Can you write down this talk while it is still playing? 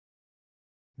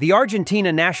The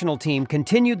Argentina national team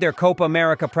continued their Copa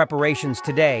America preparations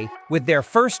today with their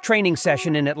first training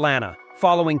session in Atlanta,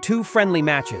 following 2 friendly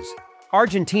matches.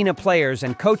 Argentina players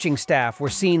and coaching staff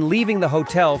were seen leaving the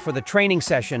hotel for the training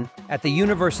session at the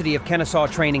University of Kennesaw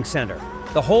Training Center.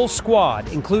 The whole squad,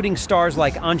 including stars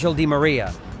like Angel Di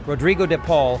Maria, Rodrigo de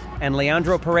Paul, and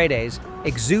Leandro Paredes,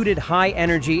 exuded high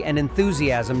energy and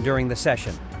enthusiasm during the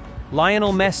session.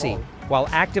 Lionel Messi, while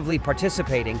actively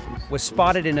participating, was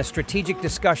spotted in a strategic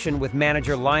discussion with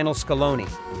manager Lionel Scaloni,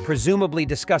 presumably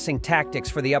discussing tactics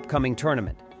for the upcoming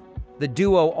tournament. The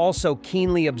duo also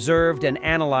keenly observed and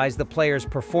analyzed the players'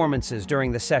 performances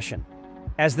during the session.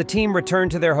 As the team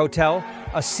returned to their hotel,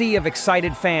 a sea of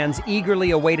excited fans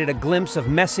eagerly awaited a glimpse of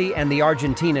Messi and the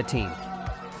Argentina team.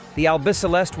 The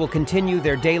Albiceleste will continue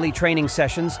their daily training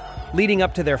sessions, leading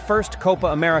up to their first Copa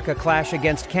America clash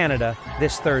against Canada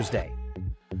this Thursday.